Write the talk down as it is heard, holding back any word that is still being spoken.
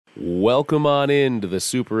Welcome on in to the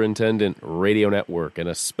Superintendent Radio Network and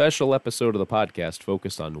a special episode of the podcast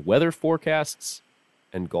focused on weather forecasts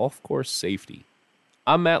and golf course safety.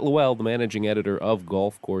 I'm Matt Llewell, the managing editor of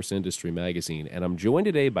Golf Course Industry Magazine, and I'm joined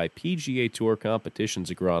today by PGA Tour competitions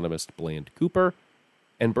agronomist Bland Cooper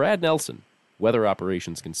and Brad Nelson, weather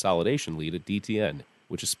operations consolidation lead at DTN,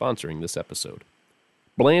 which is sponsoring this episode.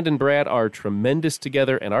 Bland and Brad are tremendous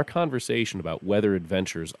together, and our conversation about weather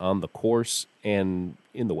adventures on the course and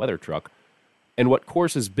in the weather truck, and what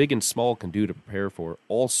courses big and small can do to prepare for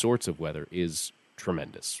all sorts of weather is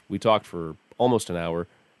tremendous. We talked for almost an hour,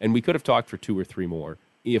 and we could have talked for 2 or 3 more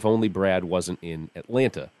if only Brad wasn't in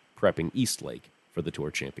Atlanta prepping East Lake for the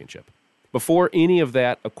Tour Championship. Before any of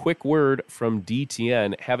that, a quick word from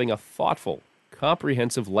DTN. Having a thoughtful,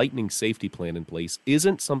 comprehensive lightning safety plan in place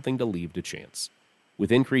isn't something to leave to chance.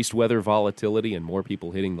 With increased weather volatility and more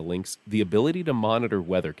people hitting the links, the ability to monitor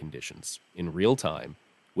weather conditions in real time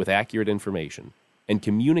with accurate information and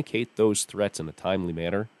communicate those threats in a timely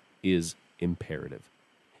manner is imperative.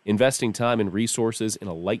 Investing time and resources in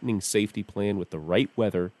a lightning safety plan with the right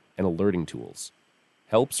weather and alerting tools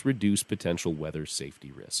helps reduce potential weather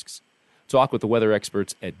safety risks. Talk with the weather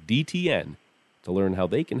experts at DTN to learn how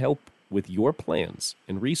they can help with your plans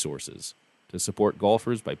and resources to support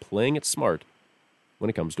golfers by playing it smart when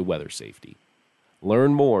it comes to weather safety.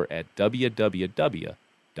 Learn more at www.dtn.com.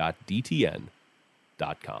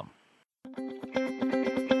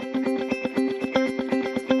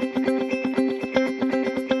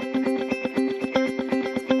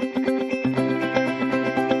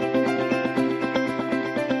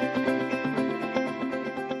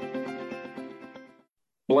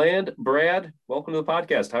 Bland, Brad, welcome to the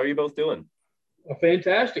podcast. How are you both doing?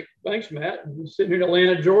 Fantastic. Thanks, Matt. I'm sitting here in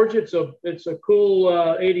Atlanta, Georgia. It's a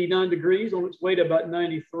cool 89 degrees on its way to about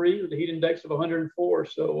 93 with a heat index of 104.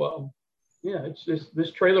 So, it's just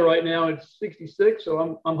this trailer right now. It's 66.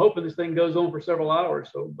 So I'm hoping this thing goes on for several hours.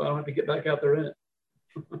 So I don't have to get back out there in it.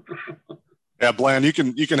 Yeah, Bland, you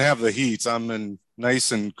can have the heat. I'm in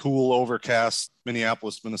nice and cool, overcast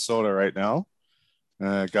Minneapolis, Minnesota right now.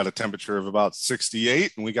 Got a temperature of about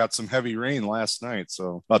 68, and we got some heavy rain last night.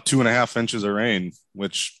 So about 2.5 inches of rain,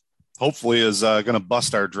 which hopefully is going to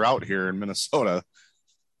bust our drought here in Minnesota.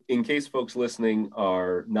 In case folks listening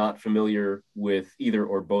are not familiar with either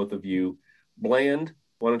or both of you, Bland,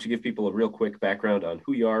 why don't you give people a real quick background on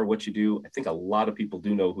who you are, what you do? I think a lot of people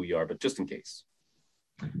do know who you are, but just in case.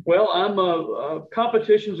 Well, I'm a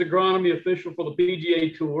competitions agronomy official for the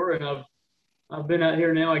PGA Tour, and I've been out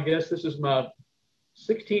here now. I guess this is my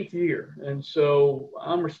 16th year. And so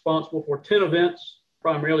I'm responsible for 10 events,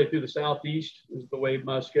 primarily through the Southeast, is the way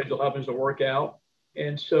my schedule happens to work out.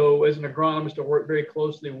 And so as an agronomist, I work very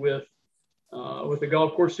closely with the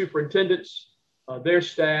golf course superintendents, their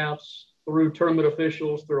staffs, through tournament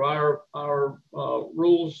officials, through our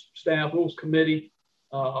rules staff, rules committee,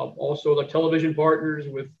 also the television partners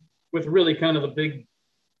with really kind of the big,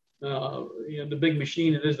 the big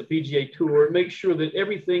machine that is the PGA Tour. Make sure that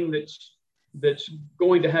everything that's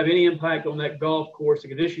going to have any impact on that golf course, the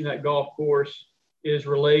condition of that golf course, is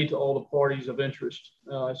relayed to all the parties of interest,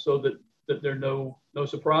 so that there are no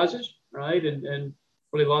surprises, right? And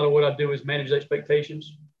really a lot of what I do is manage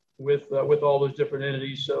expectations with all those different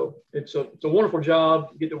entities. So it's a wonderful job.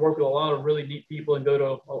 You get to work with a lot of really neat people and go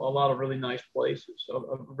to a lot of really nice places. So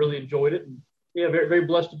I've really enjoyed it, and very, very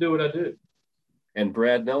blessed to do what I do. And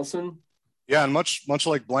Brad Nelson? Yeah, and much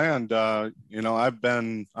like Bland, I'm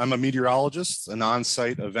a meteorologist, an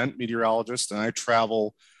on-site event meteorologist, and I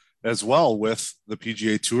travel as well with the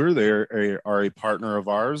PGA Tour. They are a partner of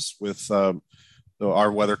ours with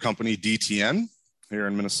our weather company DTN here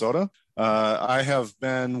in Minnesota. I have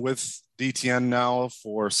been with DTN now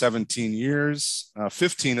for 17 years.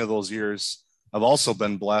 15 of those years I've also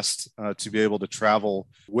been blessed to be able to travel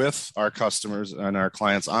with our customers and our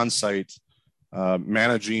clients on site,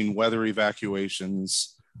 managing weather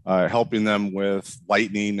evacuations, helping them with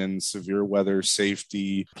lightning and severe weather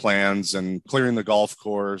safety plans, and clearing the golf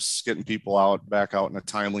course, getting people back out in a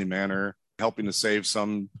timely manner, helping to save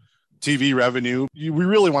some TV revenue. We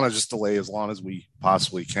really want to just delay as long as we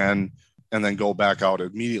possibly can and then go back out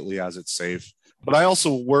immediately as it's safe. But I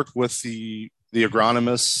also work with the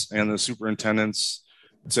agronomists and the superintendents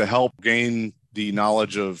to help gain the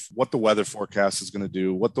knowledge of what the weather forecast is going to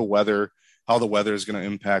do, how the weather is going to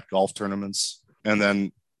impact golf tournaments, and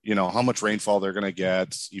then, how much rainfall they're going to get,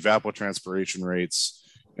 evapotranspiration rates.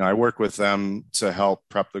 I work with them to help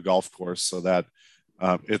prep the golf course so that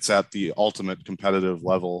it's at the ultimate competitive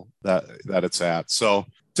level that it's at. So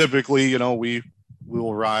typically, we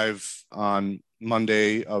will arrive on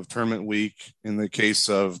Monday of tournament week. In the case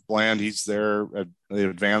of Bland, he's there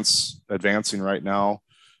advancing right now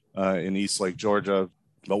in East Lake, Georgia.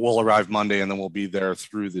 But we'll arrive Monday, and then we'll be there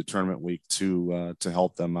through the tournament week to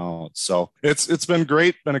help them out. So it's been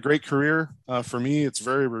great, been a great career for me. It's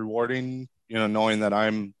very rewarding, knowing that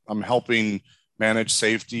I'm helping manage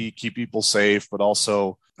safety, keep people safe, but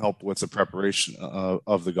also help with the preparation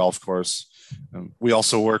of the golf course. We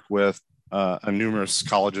also work with numerous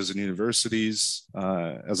colleges and universities.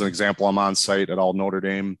 As an example, I'm on site at all Notre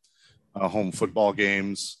Dame home football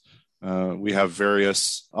games. We have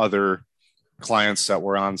various other clients that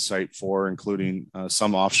we're on site for, including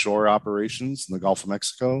some offshore operations in the Gulf of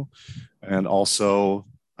Mexico, and also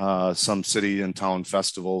some city and town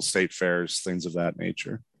festivals, state fairs, things of that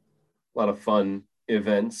nature. A lot of fun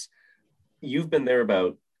events. You've been there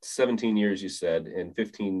about 17 years, you said, and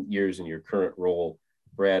 15 years in your current role.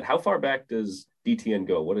 Brad, how far back does DTN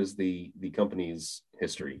go? What is the company's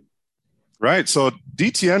history? Right. So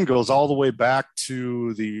DTN goes all the way back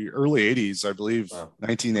to the early 80s, I believe. Wow.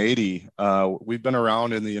 1980. We've been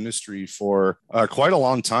around in the industry for quite a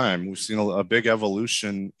long time. We've seen a big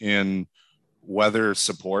evolution in weather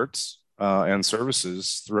supports and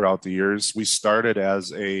services throughout the years. We started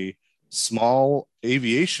as a small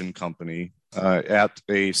aviation company at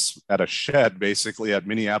a shed, basically at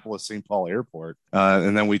Minneapolis St. Paul Airport.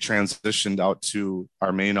 And then we transitioned out to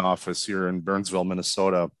our main office here in Burnsville,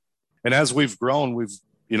 Minnesota. And as we've grown,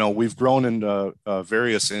 we've grown into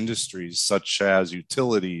various industries such as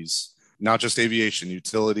utilities, not just aviation,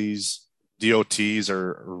 utilities, DOTs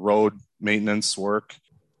or road maintenance work.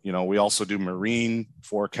 We also do marine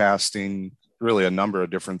forecasting, really a number of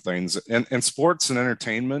different things. And sports and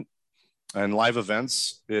entertainment and live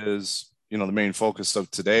events is, the main focus of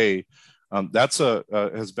today. That's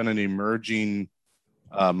has been an emerging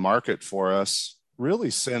market for us really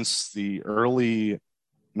since the early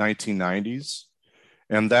 1990s.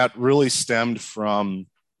 And that really stemmed from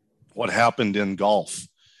what happened in golf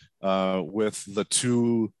with the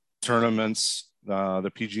two tournaments,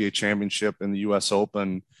 the PGA Championship and the US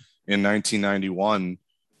Open in 1991,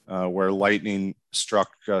 where lightning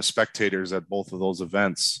struck spectators at both of those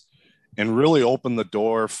events and really opened the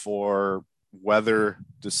door for weather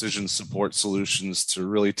decision support solutions to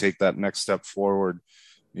really take that next step forward,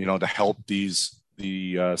 to help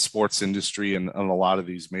the sports industry and a lot of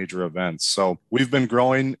these major events. So we've been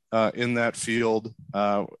growing in that field.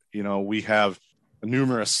 We have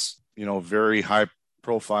numerous, very high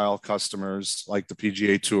profile customers like the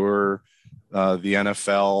PGA Tour, the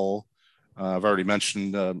NFL. I've already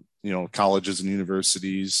mentioned, colleges and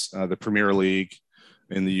universities, the Premier League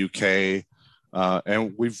in the UK.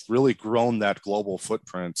 And we've really grown that global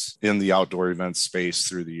footprint in the outdoor event space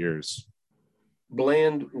through the years.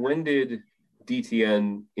 Bland, when did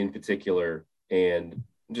DTN in particular and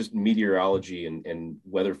just meteorology and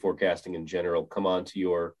weather forecasting in general come onto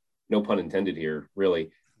your, no pun intended here,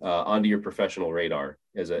 really, onto your professional radar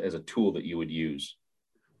as a tool that you would use?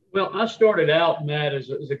 Well, I started out, Matt, as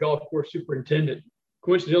a golf course superintendent,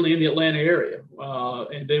 coincidentally in the Atlanta area,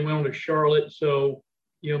 and then went on to Charlotte. So,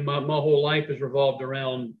 my whole life has revolved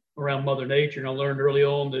around Mother Nature, and I learned early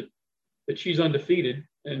on that she's undefeated,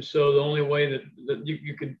 and so the only way that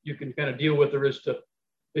you can kind of deal with her is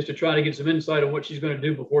to try to get some insight on what she's going to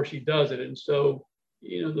do before she does it. And so,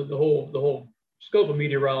 the whole scope of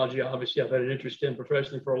meteorology, obviously, I've had an interest in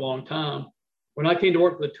professionally for a long time. When I came to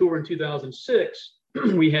work for the tour in 2006,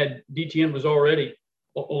 we had DTN was already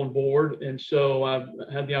on board, and so I've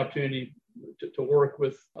had the opportunity to work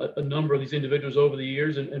with a number of these individuals over the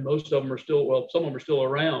years, and most of them are still, some of them are still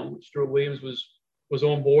around. Stuart Williams was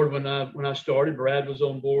on board when I started. Brad was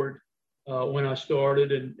on board when I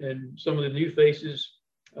started, and some of the new faces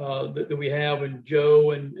that we have, and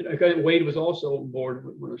Joe and Wade was also on board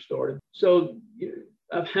when I started. So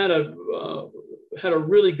I've had a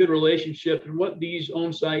really good relationship, and what these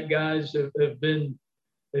on-site guys have been,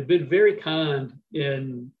 they've been very kind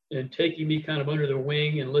in taking me kind of under their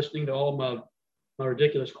wing and listening to all my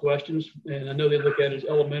ridiculous questions. And I know they look at it as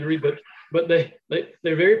elementary, but they're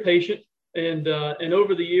very patient. And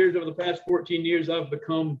over the years, over the past 14 years, I've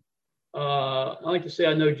become, I like to say,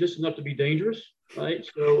 I know just enough to be dangerous, right?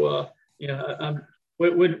 So,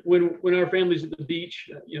 when our family's at the beach,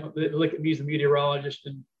 they look at me as a meteorologist,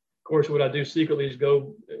 and of course, what I do secretly is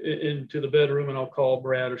go into the bedroom and I'll call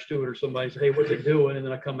Brad or Stuart or somebody and say, hey, what's it doing? And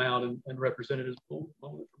then I come out and represent it as full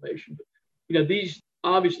information. But, these,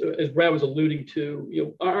 obviously, as Brad was alluding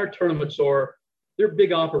to, our tournaments they're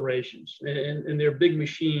big operations and they're big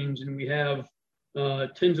machines. And we have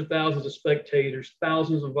tens of thousands of spectators,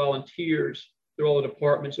 thousands of volunteers through all the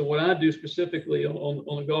departments. And what I do specifically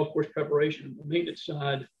on the golf course preparation and maintenance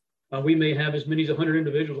side, we may have as many as 100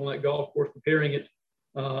 individuals on that golf course preparing it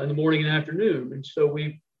in the morning and afternoon. And so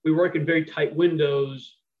we work in very tight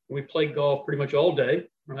windows. We play golf pretty much all day,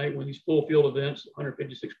 right? When these full field events,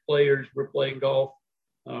 156 players, we're playing golf.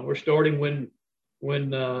 We're starting when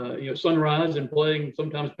sunrise and playing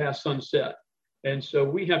sometimes past sunset. And so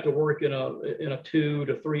we have to work in a 2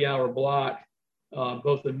 to 3 hour block,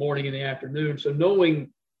 both the morning and the afternoon. So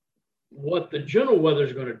knowing what the general weather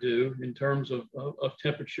is going to do in terms of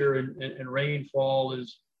temperature and rainfall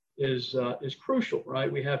is crucial,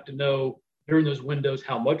 right? We have to know during those windows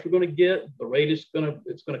how much we're going to get, the rate it's going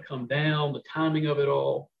to come down, the timing of it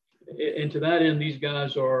all. And to that end, these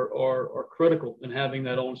guys are critical in having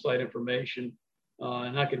that on-site information.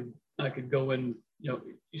 And I could go in, you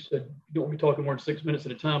said you don't want me talking more than 6 minutes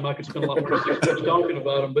at a time. I could spend a lot more than 6 minutes talking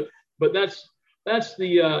about them, but that's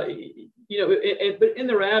the but in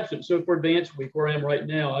their absence. So for advanced week, where I am right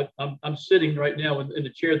now, I'm sitting right now in the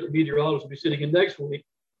chair that the meteorologist will be sitting in next week.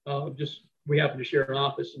 We happen to share an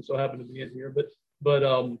office, and so I happen to be in here. But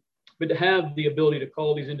to have the ability to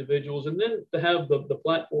call these individuals, and then to have the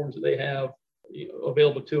platforms that they have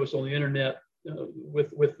available to us on the internet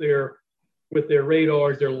with their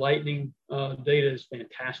radars, their lightning data is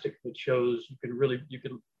fantastic. It shows you can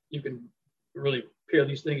really pare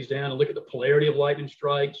these things down and look at the polarity of lightning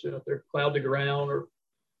strikes, if they're cloud to ground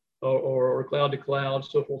or cloud to cloud,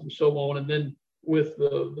 so forth and so on. And then with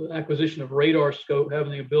the acquisition of radar scope,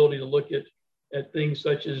 having the ability to look at things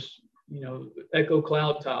such as echo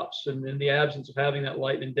cloud tops, and in the absence of having that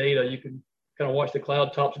lightning data, you can kind of watch the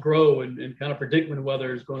cloud tops grow and kind of predict when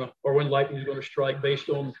weather is going to, or when lightning is going to strike based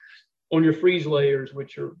on your freeze layers,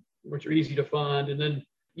 which are easy to find. And then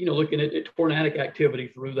looking at tornadic activity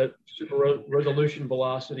through that super resolution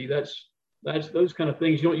velocity. That's those kind of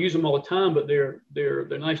things. You don't use them all the time, but they're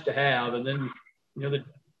nice to have. And then the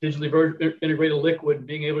digitally integrated liquid,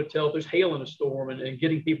 being able to tell if there's hail in a storm and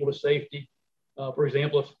getting people to safety. For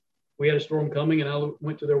example, if we had a storm coming and I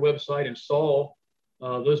went to their website and saw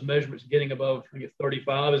those measurements getting above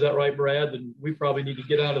 35, is that right, Brad? Then we probably need to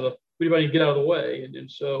get out of the way. And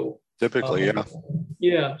so typically,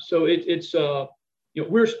 yeah. So it's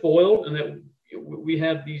we're spoiled in that we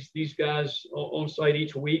have these guys on site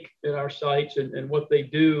each week at our sites, and what they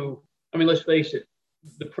do. I mean, let's face it,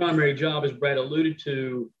 the primary job, as Brad alluded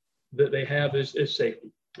to, that they have is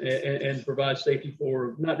safety and provide safety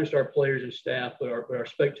for not just our players and staff, but our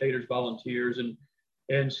spectators, volunteers.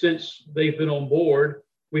 And since they've been on board,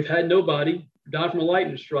 we've had nobody die from a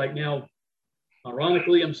lightning strike. Now,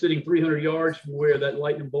 ironically, I'm sitting 300 yards from where that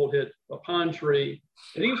lightning bolt hit a pine tree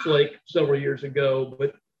in Eastlake several years ago.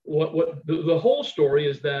 But what the whole story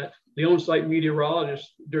is that the on-site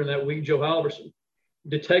meteorologist during that week, Joe Halverson,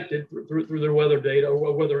 detected through their weather data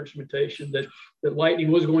or weather instrumentation that lightning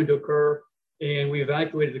was going to occur. And we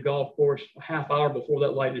evacuated the golf course a half hour before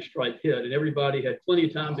that lightning strike hit. And everybody had plenty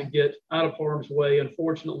of time to get out of harm's way.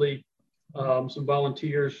 Unfortunately, some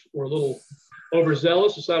volunteers were a little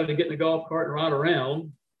overzealous, decided to get in the golf cart and ride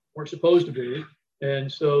around, weren't supposed to be.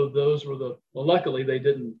 And so those were luckily they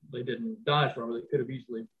didn't die from it. They could have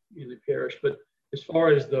easily perished. But as far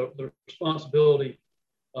as the responsibility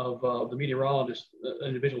of the meteorologist,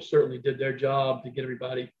 individuals certainly did their job to get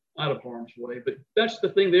everybody out of harm's way. But that's the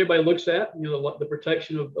thing that everybody looks at, the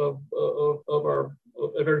protection of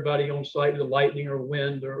everybody on site, the lightning or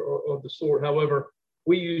wind or of the sort. However,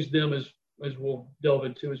 we use them as we'll delve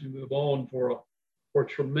into as we move on for a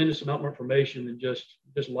tremendous amount more information than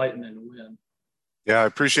just lightning and wind. Yeah, I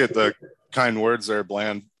appreciate the kind words there,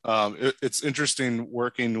 Bland. It's interesting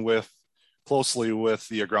working closely with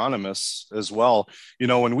the agronomists as well.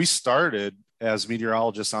 When we started as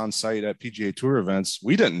meteorologists on site at PGA Tour events,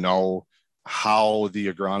 we didn't know how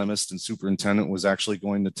the agronomist and superintendent was actually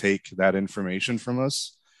going to take that information from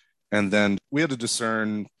us. And then we had to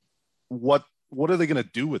discern what are they going to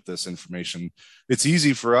do with this information? It's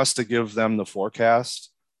easy for us to give them the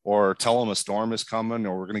forecast or tell them a storm is coming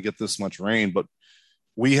or we're going to get this much rain. But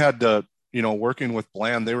we had to, working with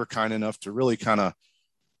Bland, they were kind enough to really kind of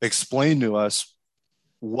explain to us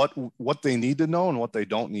what they need to know and what they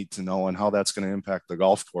don't need to know and how that's going to impact the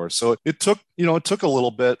golf course. So it took a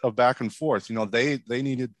little bit of back and forth. They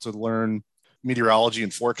needed to learn meteorology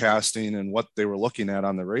and forecasting and what they were looking at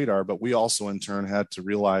on the radar, but we also in turn had to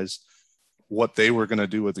realize what they were going to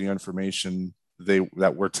do with the information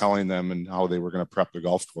that we're telling them and how they were going to prep the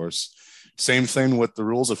golf course. Same thing with the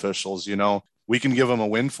rules officials. We can give them a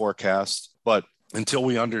wind forecast, but until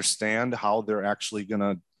we understand how they're actually going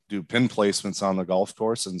to do pin placements on the golf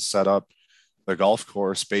course and set up the golf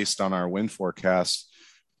course based on our wind forecast,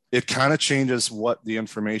 it kind of changes what the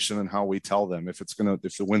information and how we tell them. If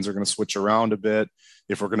the winds are going to switch around a bit,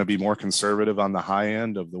 if we're going to be more conservative on the high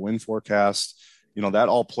end of the wind forecast, that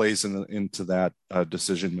all plays into that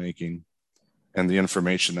decision making and the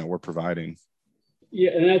information that we're providing.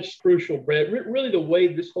 Yeah, and that's crucial, Brad. Really, the way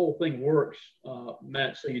this whole thing works,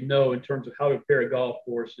 Matt, so in terms of how to prepare a golf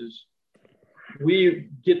course, is we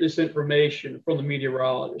get this information from the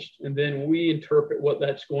meteorologist, and then we interpret what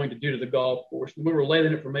that's going to do to the golf course. And we relay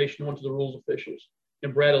that information onto the rules officials.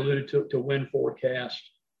 And Brad alluded to wind forecast.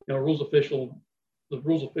 The rules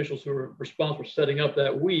officials who are responsible for setting up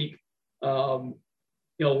that week,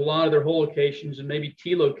 a lot of their hole locations and maybe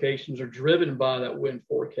tee locations are driven by that wind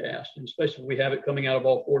forecast. And especially if we have it coming out of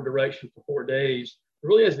all four directions for 4 days, it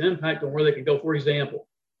really has an impact on where they can go. For example,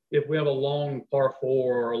 if we have a long par 4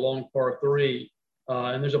 or a long par 3,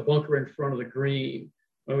 and there's a bunker in front of the green,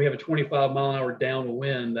 when we have a 25-mile-an-hour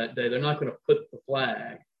downwind that day, they're not going to put the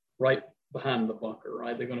flag right behind the bunker,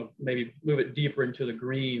 right? They're going to maybe move it deeper into the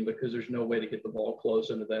green because there's no way to get the ball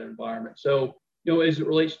close into that environment. So, as it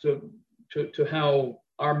relates to how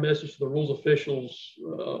our message to the rules officials,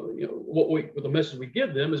 what the message we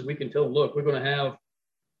give them is we can tell them, look, we're going to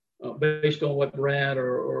have, based on what Brad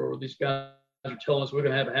or these guys are telling us, we're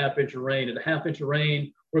going to have a half-inch of rain. At a half-inch of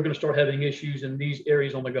rain, we're going to start having issues in these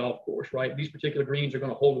areas on the golf course, right? These particular greens are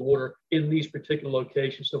going to hold water in these particular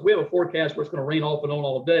locations. So if we have a forecast where it's going to rain off and on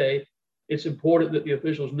all day, it's important that the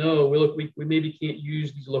officials know, we maybe can't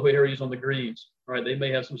use these low areas on the greens, right? They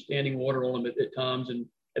may have some standing water on them at times, and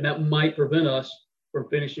that might prevent us from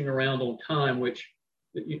finishing around on time, which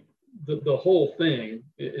the whole thing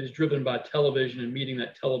is driven by television and meeting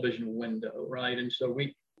that television window, right? And so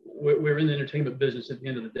we're in the entertainment business at the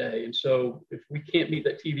end of the day. And so if we can't meet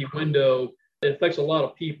that TV window, it affects a lot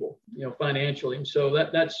of people, financially. And so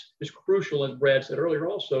that's as crucial, as Brad said earlier,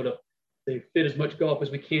 also to fit as much golf as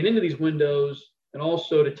we can into these windows, and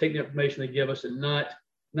also to take the information they give us and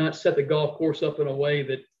not set the golf course up in a way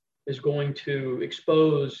that is going to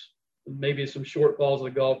expose maybe some shortfalls of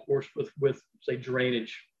the golf course with say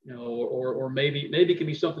drainage, or maybe it can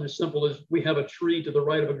be something as simple as we have a tree to the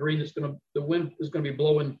right of a green the wind is going to be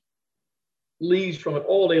blowing leaves from it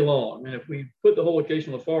all day long. And if we put the whole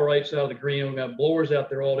location on the far right side of the green, we've got blowers out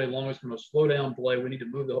there all day long, it's going to slow down play. We need to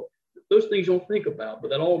move those things you don't think about, but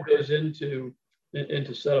that all goes into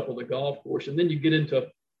setup of the golf course. And then you get into,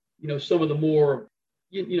 some of the more,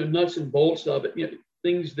 nuts and bolts of it,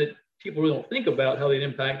 things that people really don't think about how they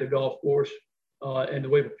impact a golf course and the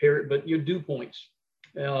way to prepare it. But dew points.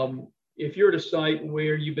 If you're at a site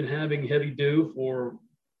where you've been having heavy dew for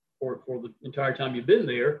the entire time you've been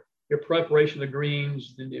there, your preparation of the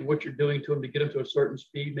greens and what you're doing to them to get them to a certain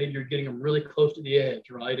speed, maybe you're getting them really close to the edge,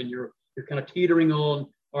 right? And you're kind of teetering on,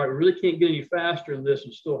 all right, we really can't get any faster than this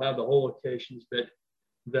and still have the hole locations that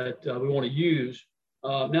we want to use.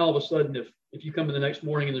 Now, all of a sudden, if you come in the next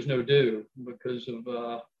morning and there's no dew because of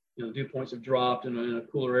dew points have dropped and a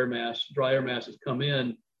cooler air mass, dry air mass has come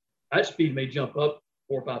in, that speed may jump up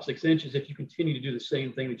 4, 5, 6 inches if you continue to do the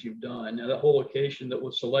same thing that you've done. Now, that whole location that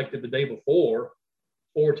was selected the day before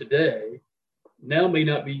for today now may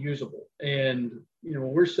not be usable. And, when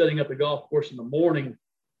we're setting up the golf course in the morning,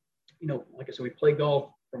 like I said, we play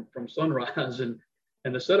golf from sunrise, and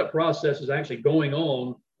the setup process is actually going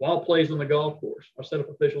on while plays on the golf course. Our setup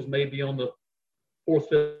officials may be on the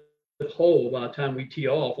 4th, 5th hole by the time we tee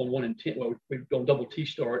off on 1 and 10. Well, we've done double tee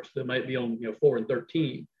starts that might be on 4 and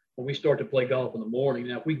 13 when we start to play golf in the morning.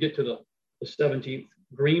 Now, if we get to the 17th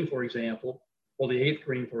green, for example, or the 8th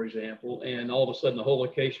green, for example, and all of a sudden the whole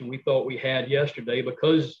location we thought we had yesterday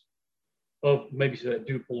because of maybe that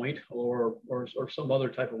dew point or some other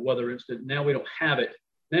type of weather incident, now we don't have it.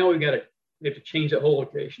 Now we have to change that whole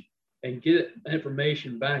location and get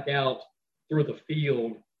information back out through the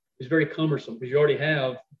field is very cumbersome because you already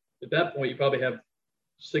have, at that point, you probably have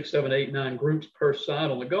 6, 7, 8, 9 groups per side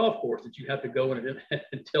on the golf course that you have to go in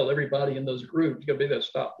and tell everybody in those groups. You got to be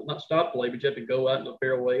that not stop play, but you have to go out in the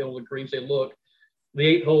fairway on the green, say, look, the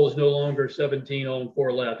 8th hole is no longer 17 on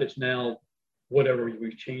 4 left. It's now whatever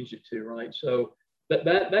we've changed it to, right? So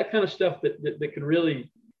that kind of stuff that can really,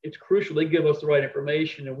 it's crucial. They give us the right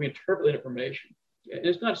information and we interpret that information. And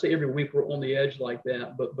it's not to say every week we're on the edge like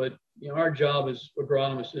that, but our job as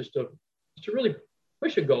agronomists is to really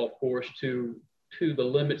push a golf course to the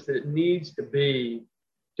limits that it needs to be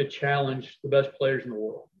to challenge the best players in the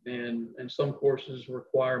world. And some courses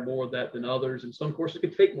require more of that than others, and some courses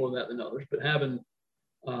could take more of that than others. But having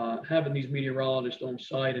these meteorologists on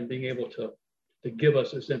site and being able to give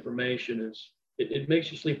us this information it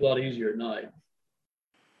makes you sleep a lot easier at night.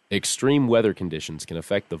 Extreme weather conditions can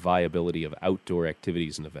affect the viability of outdoor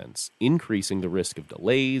activities and events, increasing the risk of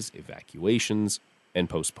delays, evacuations, and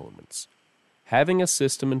postponements. Having a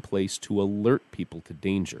system in place to alert people to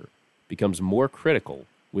danger becomes more critical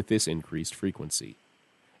with this increased frequency.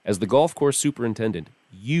 As the golf course superintendent,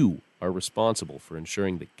 you are responsible for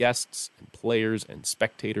ensuring that guests and players and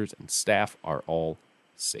spectators and staff are all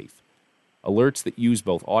safe. Alerts that use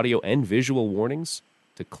both audio and visual warnings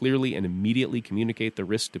to clearly and immediately communicate the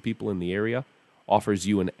risk to people in the area offers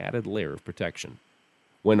you an added layer of protection.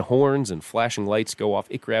 When horns and flashing lights go off,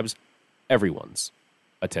 it grabs everyone's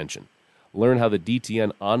attention. Learn how the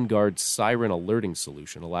DTN On Guard Siren Alerting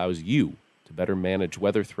Solution allows you to better manage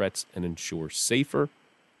weather threats and ensure safer,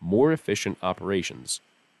 more efficient operations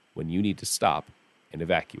when you need to stop and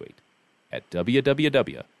evacuate at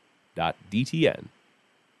www.dtn.com.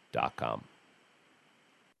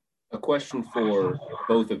 A question for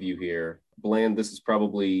both of you here. Bland, this is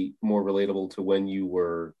probably more relatable to when you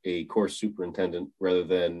were a course superintendent rather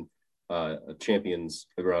than a champions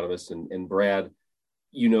agronomist. And Brad,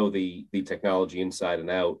 you know the technology inside and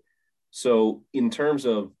out. So in terms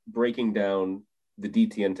of breaking down the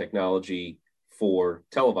DTN technology for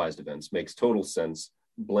televised events, makes total sense.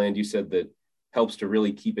 Bland, you said that helps to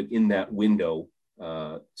really keep it in that window.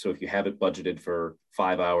 So if you have it budgeted for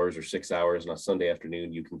 5 hours or 6 hours on a Sunday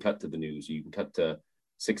afternoon, you can cut to the news, you can cut to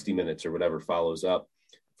 60 minutes or whatever follows up.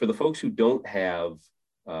 For the folks who don't have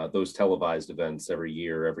those televised events every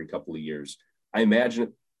year, every couple of years, I imagine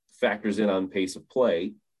it factors in on pace of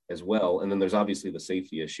play as well. And then there's obviously the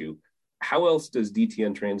safety issue. How else does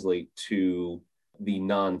DTN translate to the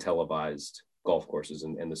non-televised golf courses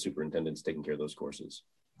and the superintendents taking care of those courses?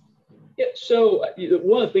 Yeah, so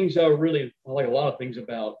one of the things I like a lot of things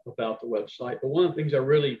about the website, but one of the things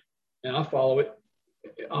and I follow it,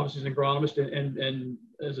 obviously as an agronomist and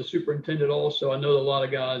as a superintendent also, I know a lot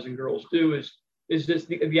of guys and girls do, is this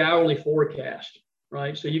the hourly forecast,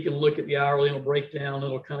 right? So you can look at the hourly, it'll break down,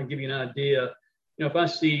 it'll kind of give you an idea. If I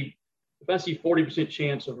see 40%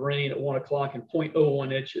 chance of rain at 1 o'clock and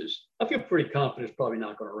 0.01 inches, I feel pretty confident it's probably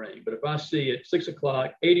not going to rain. But if I see at 6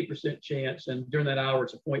 o'clock, 80% chance, and during that hour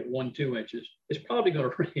it's a 0.12 inches, it's probably going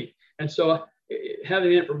to rain. And so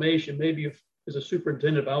having information, maybe if as a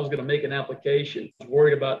superintendent, if I was going to make an application, I was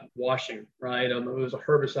worried about washing, right? It was a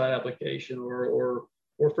herbicide application or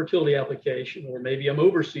fertility application, or maybe I'm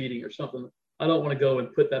overseeding or something. I don't want to go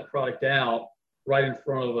and put that product out right in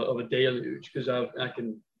front of a deluge, because I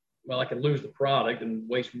can lose the product and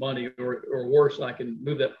waste money, or worse, I can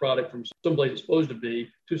move that product from someplace it's supposed to be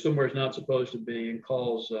to somewhere it's not supposed to be and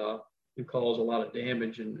cause a lot of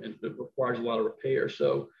damage and it requires a lot of repair.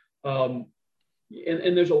 So, and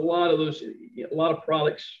there's a lot of those, a lot of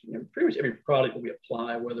products, pretty much every product that we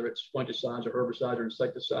apply, whether it's fungicides or herbicides or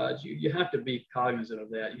insecticides, you have to be cognizant of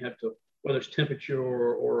that. You have to, whether it's temperature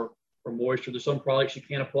or moisture, there's some products you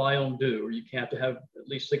can't apply on dew, or you have to have at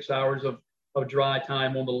least 6 hours of dry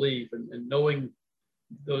time on the leaf, and knowing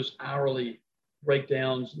those hourly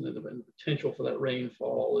breakdowns and the potential for that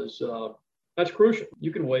rainfall is that's crucial.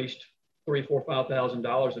 You can waste $3,000, $4,000,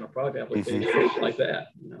 $5,000 in a product application like that.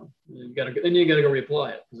 You got to go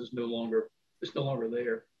reapply it because it's no longer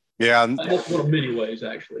there. Yeah, that's one of many ways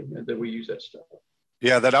actually that we use that stuff.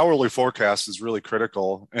 Yeah, that hourly forecast is really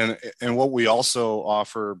critical, and what we also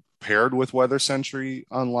offer paired with Weather Century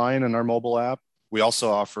online in our mobile app. We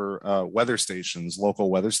also offer weather stations,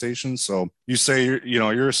 local weather stations. So you say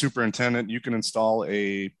you're a superintendent, you can install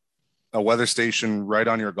a weather station right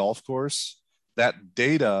on your golf course. That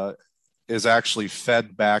data is actually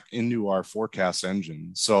fed back into our forecast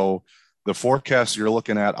engine. So the forecast you're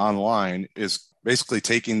looking at online is basically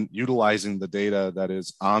utilizing the data that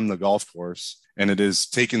is on the golf course, and it is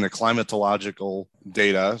taking the climatological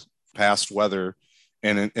data, past weather,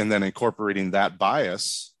 and then incorporating that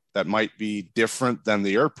bias that might be different than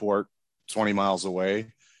the airport 20 miles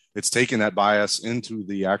away. It's taking that bias into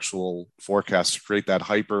the actual forecast to create that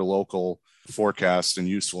hyper local forecast and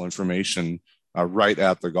useful information right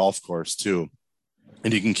at the golf course too.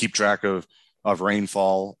 And you can keep track of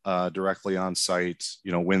rainfall directly on site,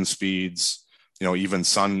 wind speeds, even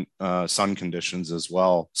sun conditions as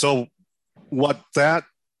well. So what that,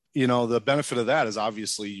 the benefit of that is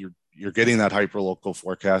obviously you're getting that hyper-local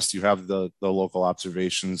forecast. You have the local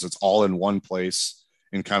observations. It's all in one place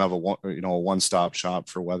in kind of a one-stop shop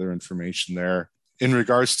for weather information there. In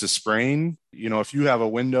regards to spraying, if you have a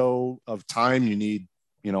window of time, you need,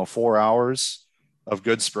 4 hours of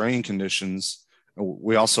good spraying conditions.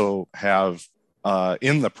 We also have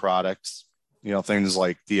in the product, things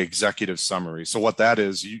like the executive summary. So what that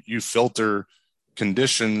is, you filter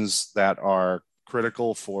conditions that are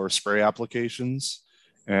critical for spray applications,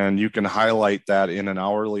 and you can highlight that in an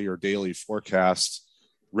hourly or daily forecast,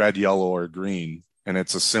 red, yellow, or green. And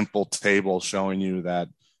it's a simple table showing you that,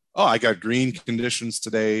 I got green conditions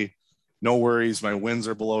today. no worries. My winds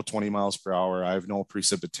are below 20 miles per hour. I have no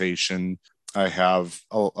precipitation. I have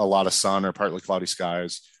a lot of sun or partly cloudy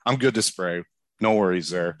skies. I'm good to spray. No worries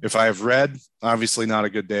there. If I have red, obviously not a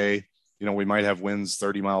good day. We might have winds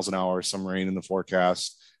 30 miles an hour, some rain in the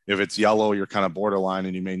forecast. If it's yellow, you're kind of borderline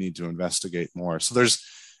and you may need to investigate more. So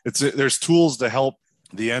there's tools to help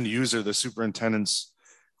the end user, the superintendents,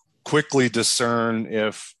 quickly discern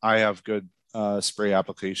if I have good spray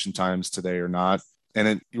application times today or not.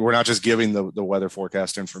 And we're not just giving the weather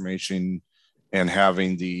forecast information and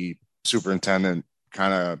having the superintendent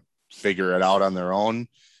kind of figure it out on their own.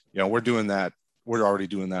 We're doing that. We're already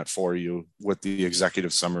doing that for you with the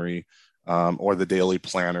executive summary or the daily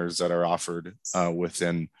planners that are offered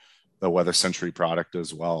within the Weather Century product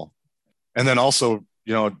as well. And then also,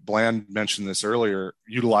 Bland mentioned this earlier,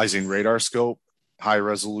 utilizing radar scope, high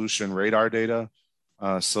resolution radar data,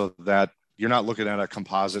 so that you're not looking at a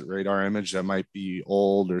composite radar image that might be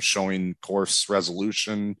old or showing coarse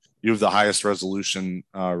resolution. You have the highest resolution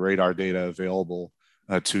radar data available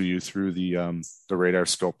to you through the radar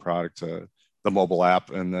scope product, the mobile app,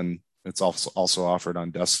 and then it's also offered on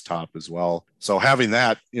desktop as well. So having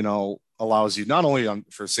that, allows you not only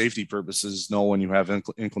for safety purposes, know when you have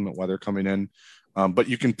inclement weather coming in, but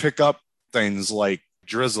you can pick up things like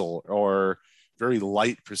drizzle or very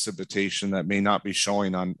light precipitation that may not be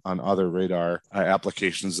showing on other radar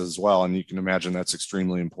applications as well. And you can imagine that's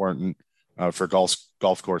extremely important for golf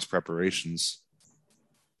course preparations.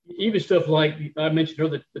 Even stuff like I mentioned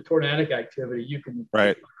earlier, the tornadic activity, you can,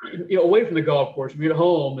 right, away from the golf course, when you're at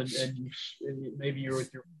home and maybe you're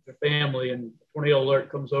with your family and tornado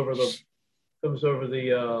alert comes over the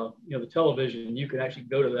the television, you can actually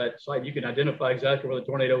go to that site. You can identify exactly where the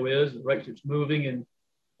tornado is, the direction it's moving, and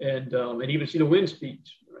even see the wind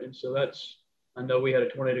speeds. Right? And so I know we had a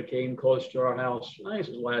tornado came close to our house. I think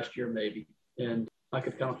it was last year maybe, and I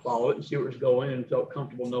could kind of follow it and see where it was going and felt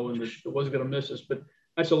comfortable knowing that it wasn't going to miss us. But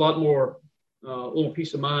that's a lot more little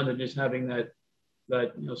peace of mind than just having that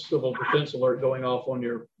civil defense alert going off on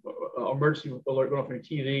your emergency alert going off on your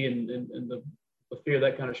TV and the fear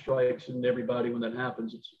that kind of strikes in everybody when that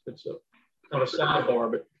happens. It's not a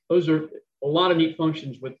sidebar, but those are a lot of neat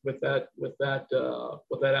functions with that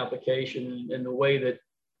application and the way that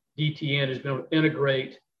DTN is going to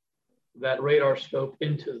integrate that radar scope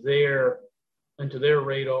into their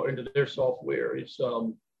radar, into their software. It's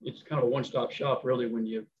kind of a one-stop shop really when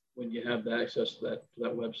you have the access to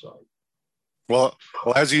that website. Well,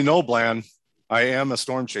 as you know, Bland, I am a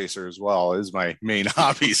storm chaser as well, is my main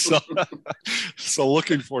hobby. So, so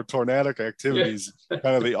looking for tornadic activities,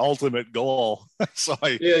 kind of the ultimate goal. So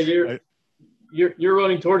you're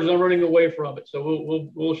running towards it, I'm running away from it. So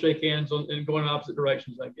we'll shake hands and go in opposite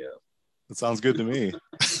directions, I guess. That sounds good to me.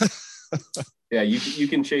 Yeah, you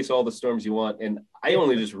can chase all the storms you want. And I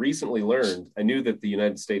only just recently learned, I knew that the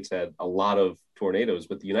United States had a lot of tornadoes,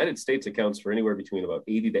 but the United States accounts for anywhere between about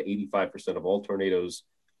 80 to 85% of all tornadoes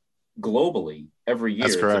globally every year.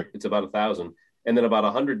 That's correct. It's about 1,000. And then about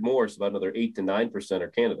 100 more, so about another 8 to 9% are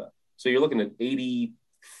Canada. So you're looking at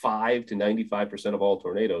 85 to 95% of all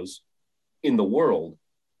tornadoes in the world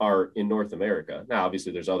are in North America. Now,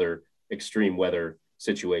 obviously, there's other extreme weather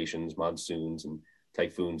situations, monsoons and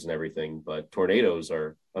typhoons and everything, but tornadoes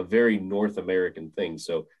are a very North American thing.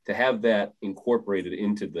 So to have that incorporated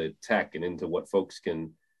into the tech and into what folks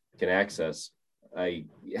can access, I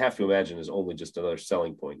have to imagine is only just another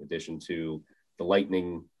selling point in addition to the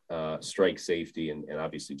lightning strike safety and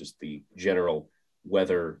obviously just the general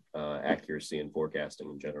weather accuracy and forecasting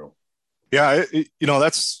in general. Yeah,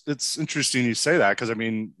 it's interesting you say that because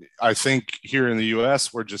I think here in the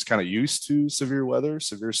U.S. we're just kind of used to severe weather,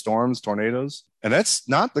 severe storms, tornadoes, and that's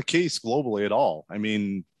not the case globally at all.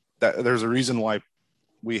 There's a reason why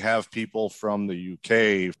we have people from the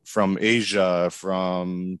UK, from Asia,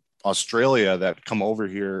 from Australia that come over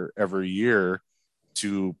here every year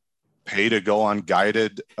to pay to go on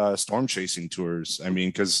guided storm chasing tours.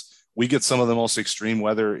 Because we get some of the most extreme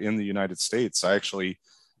weather in the United States.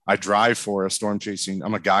 I drive for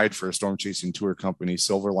I'm a guide for a storm chasing tour company,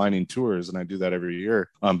 Silver Lining Tours, and I do that every year.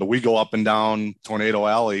 But we go up and down Tornado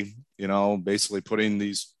Alley, basically putting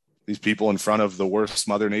these people in front of the worst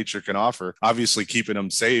Mother Nature can offer, obviously keeping them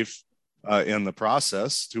safe in the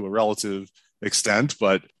process to a relative extent.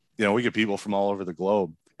 But, we get people from all over the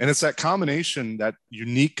globe. And it's that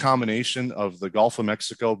unique combination of the Gulf of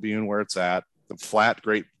Mexico being where it's at, the flat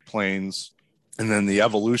Great Plains, and then the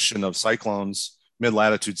evolution of cyclones,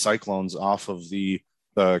 mid-latitude cyclones off of the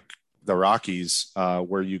Rockies,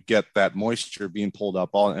 where you get that moisture being pulled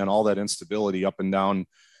up and all that instability up and down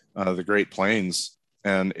the Great Plains.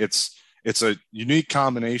 And it's it's a unique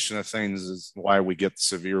combination of things is why we get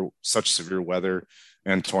such severe weather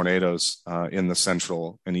and tornadoes in the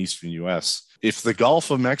central and eastern U.S. If the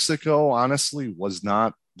Gulf of Mexico honestly was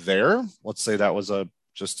not there, let's say that was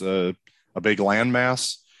just a big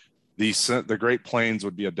landmass, the Great Plains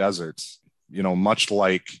would be a desert, much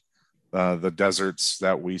like the deserts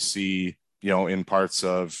that we see, in parts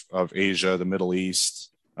of Asia, the Middle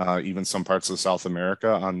East, even some parts of South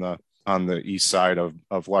America on the east side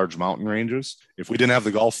of large mountain ranges. If we didn't have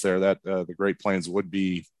the Gulf there, that the Great Plains would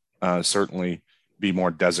be certainly be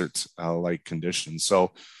more desert like conditions.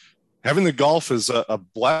 So having the Gulf is a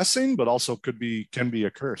blessing, but also can be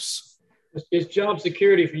a curse. It's job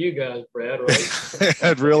security for you guys, Brad, right?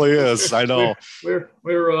 It really is. I know. It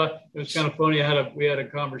was kind of funny. We had a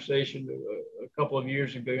conversation a couple of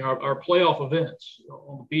years ago. Our playoff events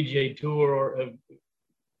on the PGA Tour have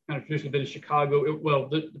kind of traditionally been in Chicago.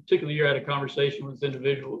 The particular year I had a conversation with this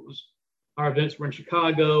individual. It was our events were in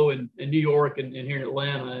Chicago and New York and here in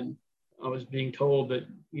Atlanta. And I was being told that,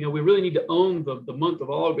 we really need to own the month of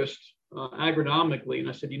August agronomically. And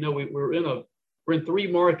I said, we're in 3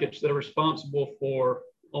 markets that are responsible for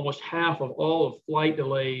almost half of all of flight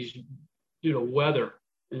delays due to weather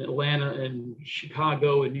in Atlanta and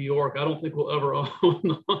Chicago and New York. I don't think we'll ever own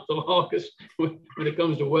the month of August when it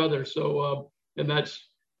comes to weather. So, and that's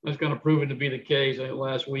kind of proven to be the case. I think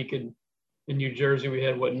last week in New Jersey, we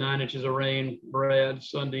had 9 inches of rain, Brad,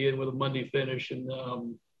 Sunday and with a Monday finish. And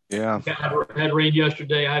had rain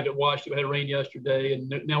yesterday. I haven't watched it. We had rain yesterday.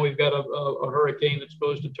 And now we've got a hurricane that's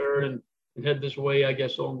supposed to turn and head this way, I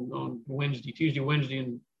guess, on Tuesday, Wednesday,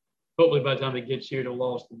 and hopefully by the time it gets here, it'll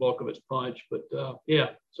lost the bulk of its punch. But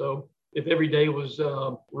so if every day was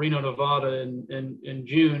Reno, Nevada in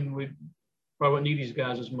June, we probably wouldn't need these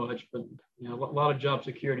guys as much. But a lot of job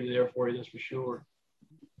security there for you, that's for sure.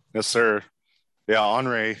 Yes, sir. Yeah,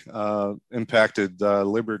 Henri impacted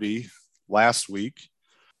Liberty last week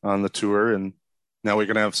on the tour, and now we're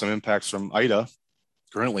going to have some impacts from Ida.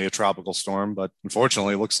 Currently a tropical storm, but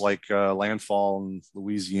unfortunately it looks like landfall in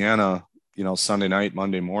Louisiana, Sunday night,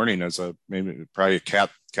 Monday morning as probably a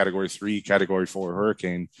category 3, category 4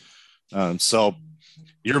 hurricane. So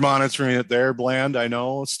you're monitoring it there, Bland. I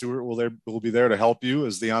know Stuart will be there to help you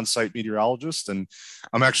as the on-site meteorologist. And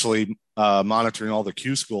I'm actually monitoring all the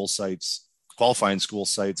qualifying school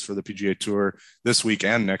sites for the PGA Tour this week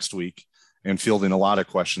and next week, and fielding a lot of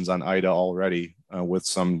questions on Ida already with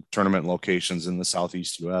some tournament locations in the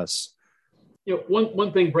Southeast U.S.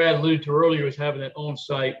 One thing Brad alluded to earlier was having that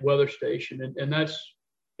on-site weather station. And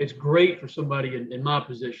it's great for somebody in my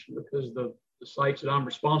position, because the sites that I'm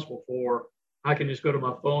responsible for, I can just go to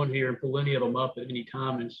my phone here and pull any of them up at any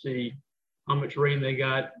time and see how much rain they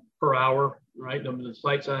got per hour, right? The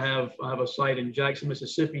sites I have a site in Jackson,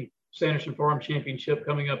 Mississippi, Sanderson Farm Championship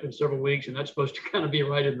coming up in several weeks, and that's supposed to kind of be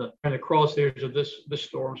right in the crosshairs of this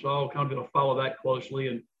storm. So I'll kind of going to follow that closely,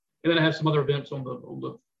 and then I have some other events on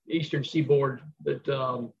the eastern seaboard that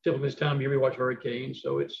typically this time of year we watch hurricanes.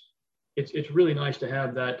 So it's really nice to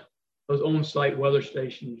have those on-site weather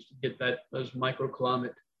stations to get those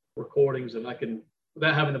microclimate recordings, and I can,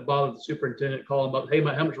 without having to bother the superintendent, call them up. Hey,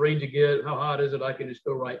 how much rain did you get? How hot is it? I can just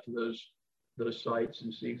go right to those sites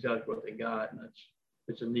and see exactly what they got, and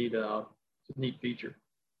it's a neat feature.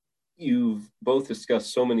 You've both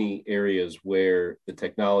discussed so many areas where the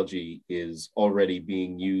technology is already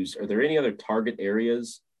being used. Are there any other target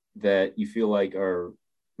areas that you feel like are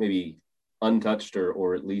maybe untouched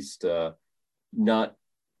or at least not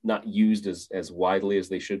used as widely as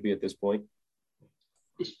they should be at this point?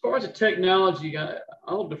 As far as the technology,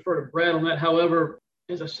 I'll defer to Brad on that. However,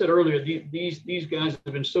 as I said earlier, these guys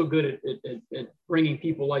have been so good at bringing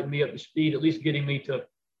people like me up to speed, at least getting me to,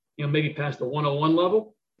 maybe past the 101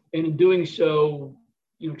 level. And in doing so,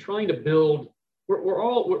 trying to build, we're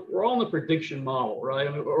all in the prediction model, right?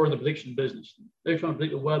 Or in the prediction business. They're trying to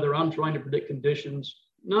predict the weather. I'm trying to predict conditions,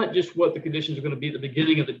 not just what the conditions are going to be at the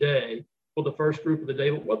beginning of the day for the first group of the day,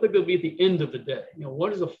 but what they're going to be at the end of the day.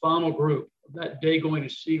 What is the final group of that day going to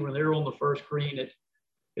see when they're on the first green at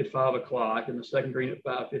 5 o'clock and the second green at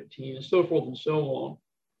 5:15 and so forth and so on.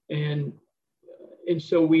 And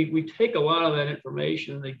so we take a lot of that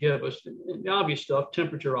information and they give us the obvious stuff,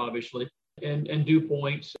 temperature, obviously, and dew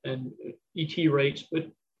points and ET rates. But,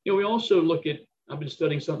 we also look at, I've been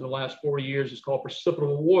studying something the last 4 years, it's called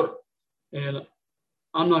precipitable water. And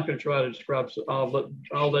I'm not going to try to describe, so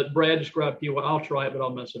I'll let Brad describe PWAT. I'll try it, but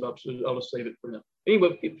I'll mess it up, so I'll just save it for him.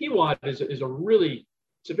 Anyway, PWAT is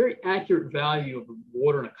it's a very accurate value of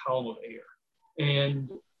water in a column of air. And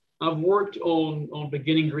I've worked on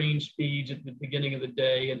beginning green speeds at the beginning of the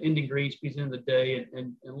day and ending green speeds in the day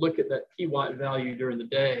and look at that PWAT value during the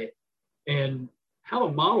day. and have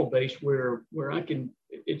a model base where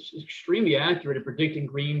it's extremely accurate at predicting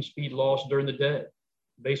green speed loss during the day,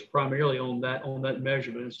 based primarily on that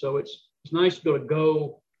measurement. And so it's nice to be able to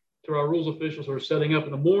go to our rules officials who are setting up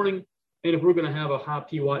in the morning. And if we're going to have a high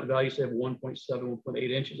P watt value, say of 1.7,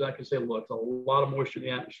 1.8 inches, I can say, look, a lot of moisture in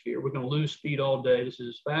the atmosphere. We're going to lose speed all day. This is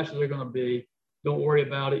as fast as they're going to be. Don't worry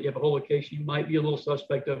about it. You have a whole location you might be a little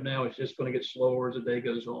suspect of now. It's just going to get slower as the day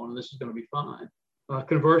goes on, and this is going to be fine.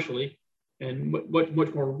 Conversely, and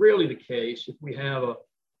much more rarely the case, if we have a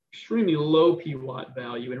extremely low P watt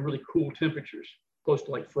value and really cool temperatures, close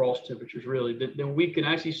to like frost temperatures, really, then we can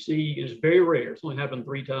actually see, it's very rare. It's only happened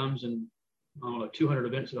 3 times in, I don't know, 200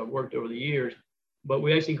 events that I've worked over the years. But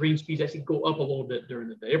we actually, green speeds actually go up a little bit during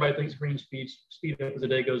the day. Everybody thinks green speeds speed up as the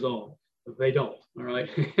day goes on, but they don't. All right.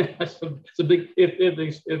 It's a big,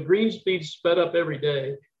 if green speeds sped up every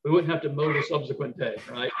day, we wouldn't have to mow the subsequent day,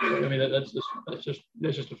 right? I mean, that's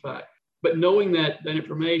just a fact. But knowing that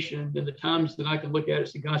information, and the times that I can look at it,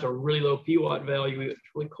 see, guys, a really low P watt value, it's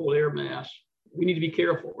really cold air mass, we need to be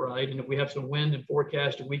careful, right? And if we have some wind and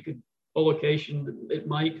forecast, and we could, a location, it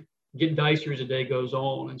might get dicier as the day goes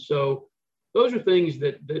on. And so those are things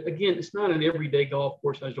that again, it's not an everyday golf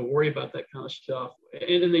course has to worry about that kind of stuff.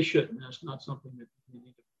 And they shouldn't. That's not something that you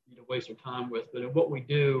need to waste their time with. But in what we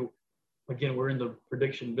do, again, we're in the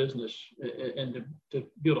prediction business, and to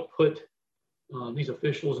be able to put these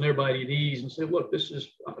officials and everybody at ease and say, look,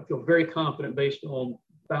 I feel very confident based on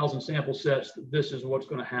 1,000 sample sets that this is what's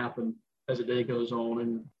going to happen as the day goes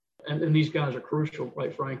on. And these guys are crucial,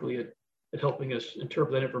 quite frankly, at helping us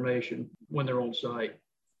interpret that information when they're on site.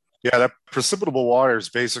 Yeah, that precipitable water is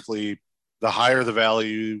basically, the higher the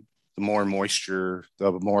value, the more moisture,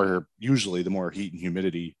 usually the more heat and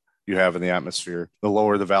humidity you have in the atmosphere. The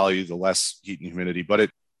lower the value, the less heat and humidity. But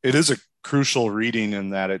it is a crucial reading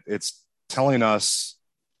in that it's telling us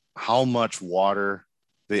how much water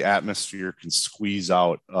the atmosphere can squeeze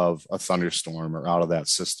out of a thunderstorm or out of that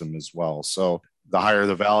system as well. So the higher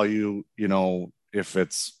the value, if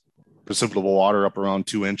it's precipitable water up around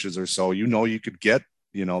 2 inches or so, you could get,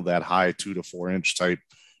 that high 2 to 4 inch type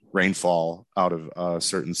rainfall out of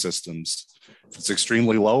certain systems. If it's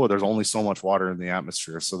extremely low, there's only so much water in the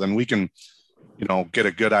atmosphere. So then we can, get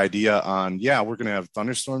a good idea on, we're going to have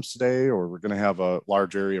thunderstorms today, or we're going to have a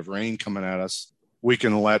large area of rain coming at us. We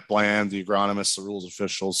can let Bland, the agronomists, the rules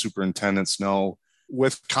officials, superintendents know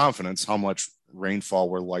with confidence how much rainfall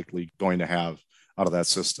we're likely going to have out of that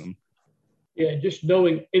system. Yeah, just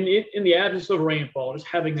knowing in the absence of rainfall, just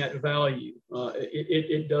having that value,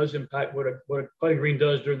 it does impact what a putting green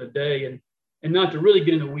does during the day. And not to really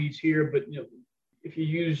get in the weeds here, but if you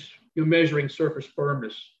use measuring surface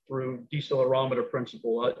firmness through decelerometer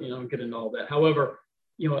principle, get into all that. However,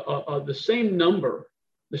 the same number,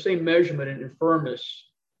 the same measurement in firmness,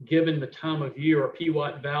 given the time of year or P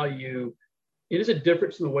watt value, it is a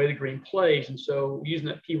difference in the way the green plays. And so using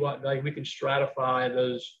that P watt value, we can stratify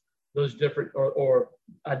those different or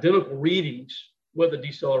identical readings with a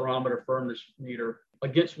decelerometer firmness meter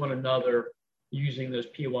against one another using those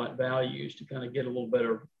P watt values to kind of get a little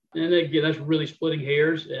better. And again, that's really splitting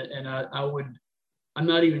hairs. And I'm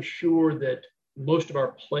not even sure that most of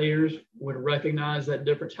our players would recognize that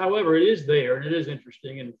difference. However, it is there and it is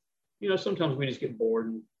interesting. And, sometimes we just get bored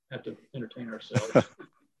and have to entertain ourselves.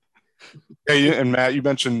 Yeah, and Matt, you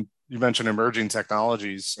mentioned emerging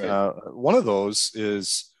technologies. Right. One of those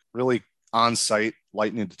is really on-site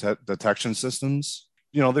lightning detection systems.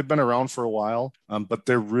 They've been around for a while, but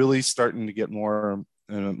they're really starting to get more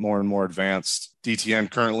and more advanced. DTN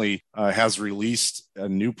currently has released a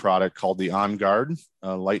new product called the On Guard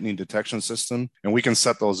lightning detection system, and we can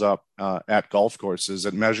set those up at golf courses.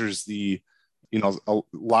 It measures a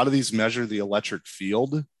lot of these measure the electric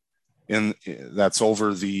field that's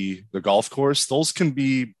over the golf course. Those can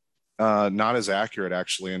be not as accurate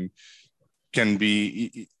actually, and can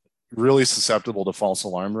be really susceptible to false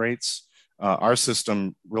alarm rates. Our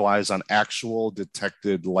system relies on actual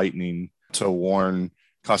detected lightning to warn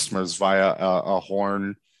customers via a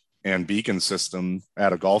horn and beacon system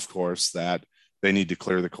at a golf course that they need to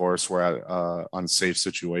clear the course. We're at an unsafe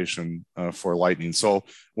situation for lightning. So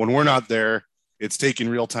when we're not there, it's taking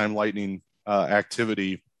real-time lightning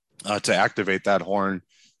activity to activate that horn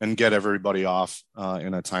and get everybody off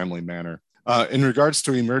in a timely manner. In regards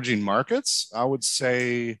to emerging markets, I would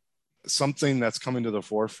say something that's coming to the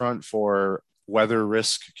forefront for weather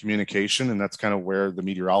risk communication, and that's kind of where the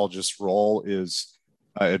meteorologist's role is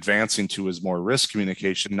advancing to, is more risk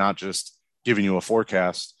communication, not just giving you a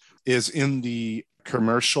forecast, is in the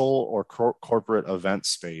commercial or corporate event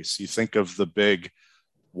space. You think of the big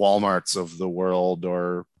Walmarts of the world,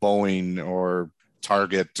 or Boeing, or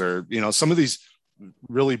Target, or, some of these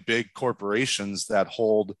really big corporations that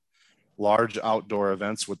hold large outdoor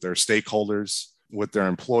events with their stakeholders, with their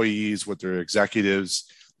employees, with their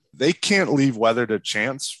executives. They can't leave weather to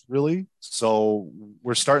chance, really. So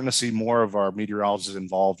we're starting to see more of our meteorologists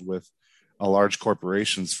involved with large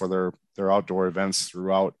corporations for their outdoor events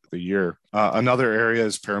throughout the year. Another area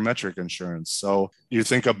is parametric insurance. So you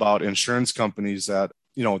think about insurance companies that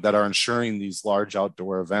are insuring these large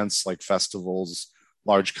outdoor events like festivals,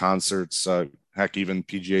 large concerts, heck, even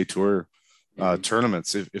PGA Tour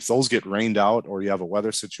tournaments. If those get rained out, or you have a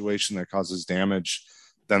weather situation that causes damage,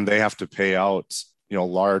 then they have to pay out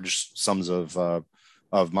large sums of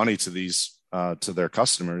money to these to their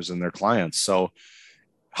customers and their clients. So,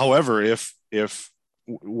 however, if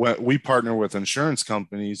we partner with insurance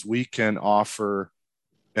companies, we can offer,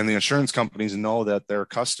 and the insurance companies know that their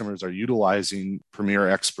customers are utilizing Premier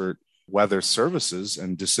Expert weather services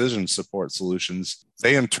and decision support solutions.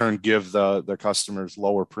 They in turn give the customers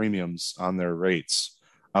lower premiums on their rates.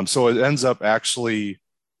 So it ends up actually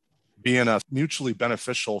being a mutually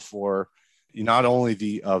beneficial for not only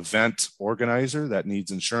the event organizer that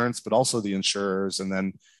needs insurance, but also the insurers, and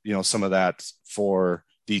then some of that for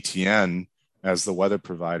DTN as the weather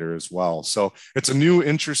provider as well. So it's a new,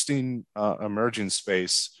 interesting, emerging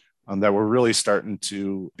space that we're really starting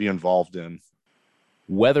to be involved in.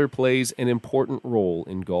 Weather plays an important role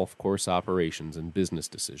in golf course operations and business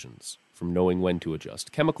decisions, from knowing when to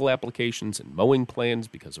adjust chemical applications and mowing plans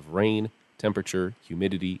because of rain, temperature,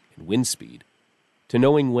 humidity, and wind speed, to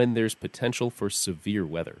knowing when there's potential for severe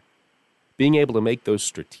weather. Being able to make those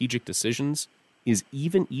strategic decisions is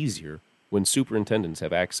even easier when superintendents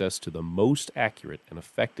have access to the most accurate and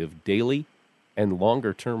effective daily and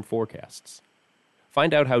longer-term forecasts.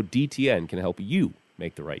 Find out how DTN can help you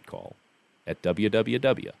make the right call at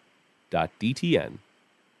www.dtn.com.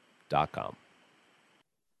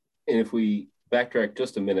 And if we backtrack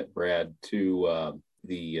just a minute, Brad, to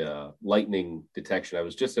the lightning detection, I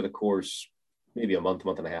was just at a course maybe a month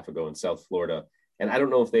and a half ago in South Florida, and I don't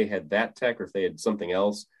know if they had that tech or if they had something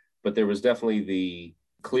else, but there was definitely the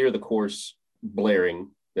clear the course blaring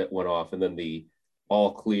that went off, and then the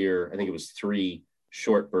all clear, I think it was 3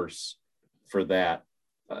 short bursts for that.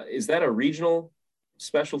 Is that a regional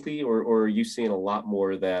specialty, or are you seeing a lot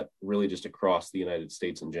more of that really just across the United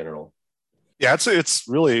States in general? Yeah, it's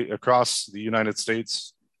really across the United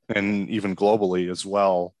States and even globally as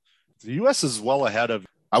well. The U.S. is well ahead of,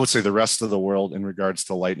 I would say, the rest of the world in regards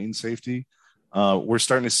to lightning safety. We're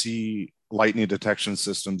starting to see lightning detection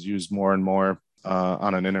systems used more and more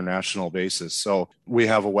on an international basis. So we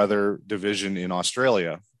have a weather division in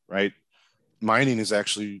Australia, right? Mining is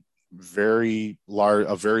actually a very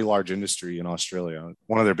large industry in Australia.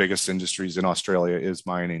 One of their biggest industries in Australia is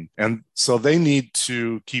mining. And so they need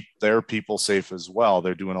to keep their people safe as well.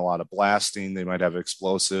 They're doing a lot of blasting. They might have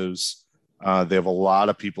explosives. They have a lot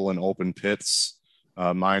of people in open pits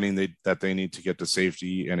mining that they need to get to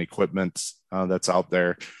safety and equipment that's out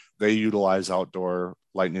there. They utilize outdoor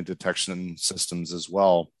lightning detection systems as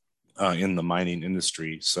well in the mining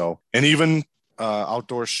industry. So, and even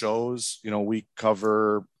outdoor shows, we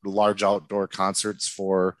cover large outdoor concerts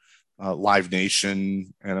for Live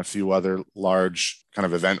Nation and a few other large kind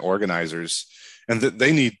of event organizers. And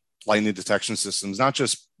they need lightning detection systems, not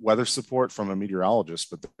just weather support from a meteorologist,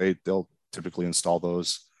 but they'll typically install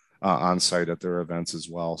those on site at their events as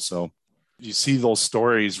well. So you see those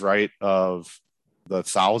stories, right, of the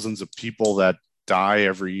thousands of people that die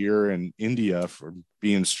every year in India for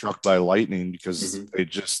being struck by lightning because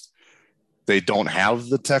they don't have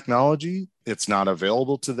the technology. It's not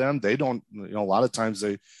available to them. They don't, a lot of times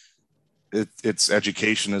it's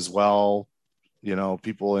education as well.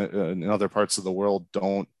 People in other parts of the world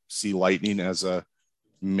don't see lightning as a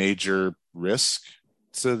major risk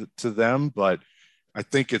to them, but I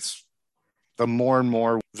think it's the more and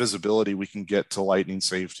more visibility we can get to lightning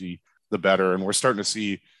safety, the better. And we're starting to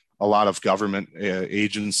see a lot of government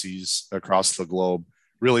agencies across the globe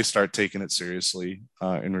really start taking it seriously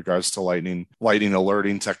in regards to lightning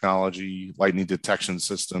alerting technology, lightning detection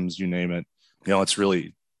systems, you name it. It's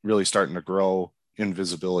really, really starting to grow in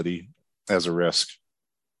visibility as a risk.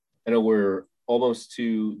 I know we're almost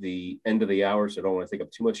to the end of the hour, so I don't want to take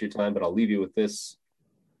up too much of your time, but I'll leave you with this.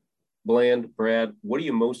 Bland, Brad, what are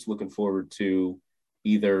you most looking forward to,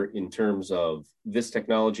 either in terms of this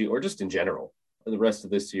technology or just in general, the rest of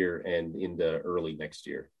this year and into early next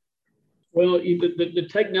year? Well, the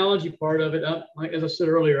technology part of it, as I said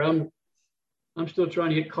earlier, I'm still trying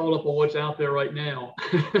to get caught up on what's out there right now.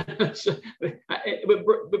 But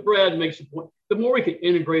Brad makes a point. The more we can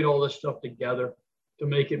integrate all this stuff together to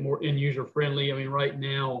make it more end user friendly. I mean, right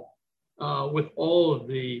now, with all of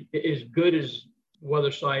as good as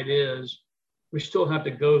weather site is, we still have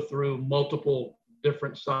to go through multiple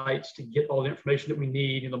different sites to get all the information that we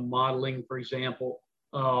need in the modeling, for example,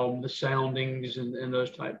 the soundings and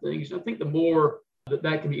those type things. And I think the more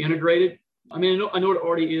that can be integrated, I mean, I know it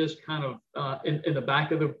already is kind of in the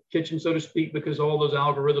back of the kitchen, so to speak, because all those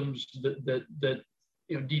algorithms that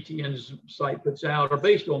DTN's site puts out are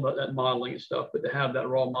based on that modeling and stuff. But to have that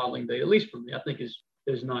raw modeling data, at least for me, I think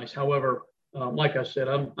is nice. However, like I said,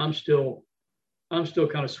 I'm still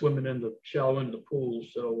kind of swimming in the shallow end of the pool.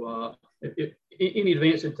 So any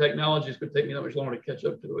advance in technology is going to take me that much longer to catch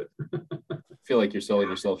up to it. I feel like you're selling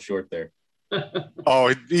yourself short there.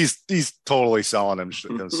 Oh, he's totally selling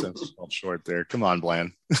himself short there. Come on,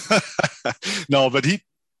 Bland. No, but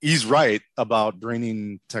he's right about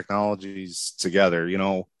bringing technologies together.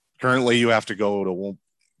 Currently you have to go to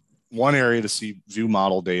one area to view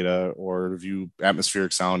model data or view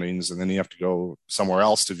atmospheric soundings, and then you have to go somewhere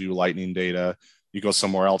else to view lightning data. You go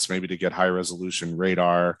somewhere else maybe to get high resolution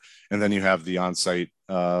radar, and then you have the on-site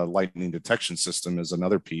lightning detection system as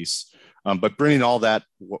another piece. But bringing all that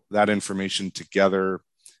information together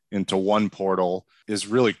into one portal is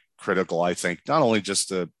really critical, I think, not only just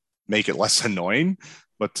to make it less annoying,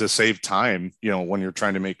 but to save time, when you're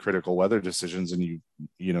trying to make critical weather decisions and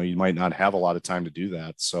you might not have a lot of time to do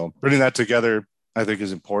that. So putting that together, I think,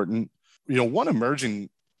 is important. One emerging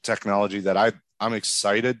technology that I'm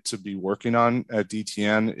excited to be working on at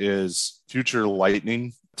DTN is future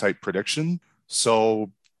lightning type prediction.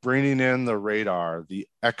 So bringing in the radar, the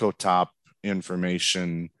ecotop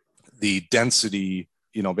information, the density,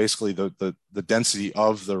 basically the density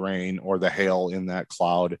of the rain or the hail in that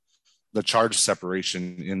cloud, the charge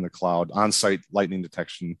separation in the cloud, on-site lightning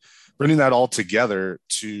detection, bringing that all together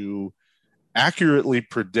to accurately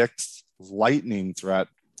predict lightning threat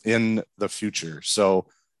in the future. So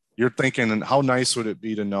you're thinking, how nice would it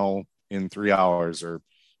be to know in 3 hours or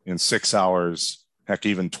in 6 hours, heck,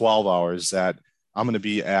 even 12 hours, that I'm going to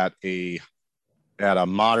be at a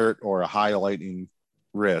moderate or a high lightning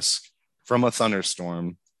risk from a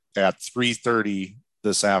thunderstorm at 3:30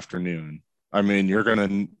 this afternoon. I mean, you're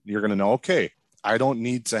gonna know, okay, I don't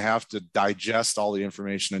need to have to digest all the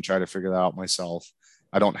information and try to figure that out myself.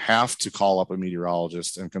 I don't have to call up a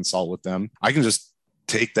meteorologist and consult with them. I can just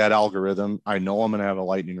take that algorithm. I know I'm going to have a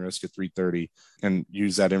lightning risk at 3:30 and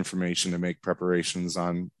use that information to make preparations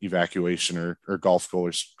on evacuation or golf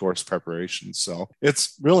course preparations. So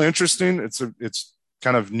it's really interesting. It's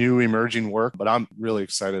kind of new emerging work, but I'm really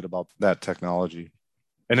excited about that technology.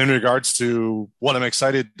 And in regards to what I'm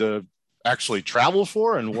excited to actually travel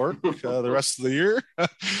for and work the rest of the year,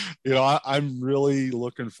 I'm really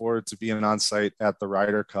looking forward to being on site at the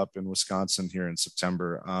Ryder Cup in Wisconsin here in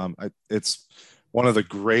September. It's one of the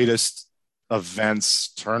greatest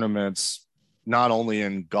events, tournaments, not only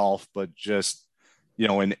in golf, but just,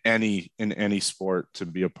 in any sport to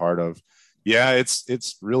be a part of. Yeah,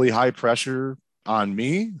 it's really high pressure on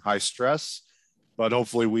me, high stress, but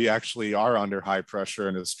hopefully we actually are under high pressure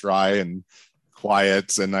and it's dry and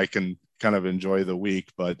quiet and I can kind of enjoy the week.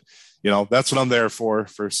 But, that's what I'm there for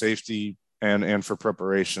safety and for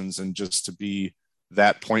preparations, and just to be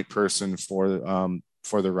that point person for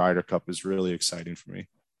the Ryder Cup is really exciting for me.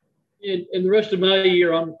 And the rest of my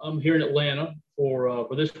year, I'm here in Atlanta for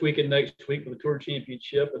this week and next week for the Tour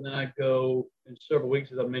Championship, and then I go in several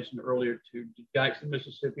weeks, as I mentioned earlier, to Jackson,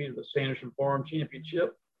 Mississippi, to the Sanderson Farm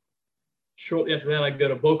Championship. Shortly after that, I go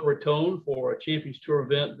to Boca Raton for a Champions Tour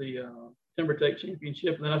event, the Timber Tech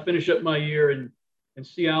Championship, and then I finish up my year in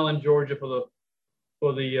Sea Island, Georgia, for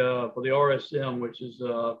the RSM,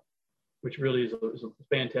 which really is a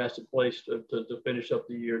fantastic place to finish up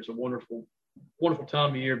the year. It's a wonderful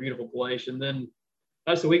time of year, beautiful place. And then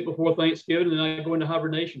that's the week before Thanksgiving, and then I go into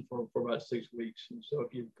hibernation for about 6 weeks. And so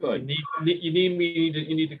if you need me,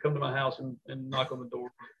 you need to come to my house and knock on the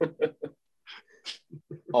door.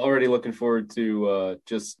 Already looking forward to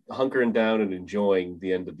just hunkering down and enjoying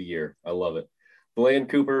the end of the year. I love it. Bland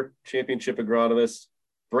Cooper, championship agronomist.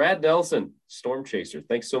 Brad Nelson, storm chaser.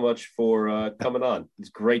 Thanks so much for coming on. It's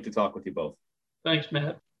great to talk with you both. Thanks,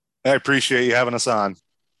 Matt. I appreciate you having us on.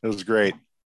 It was great.